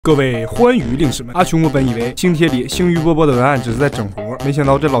各位欢娱令士们，阿琼我本以为星铁里星宇波波的文案只是在整活，没想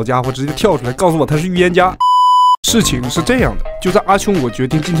到这老家伙直接跳出来告诉我他是预言家。事情是这样的，就在阿琼我决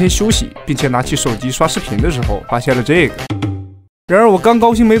定今天休息，并且拿起手机刷视频的时候，发现了这个。然而我刚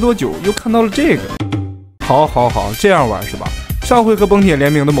高兴没多久，又看到了这个。好，这样玩是吧？上回和崩铁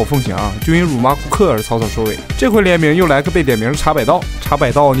联名的某凤翔就因辱骂顾客而草草收尾，这回联名又来个被点名的茶百道。茶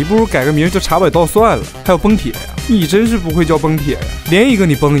百道，你不如改个名叫茶百道算了。还有崩铁呀，你真是不会叫崩铁呀，连一个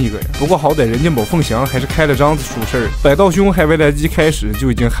你崩一个呀。不过好歹人家某凤翔还是开了张子出事儿，百道兄还未来得及开始就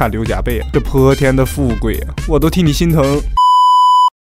已经汗流浃背了，这泼天的富贵啊，我都替你心疼。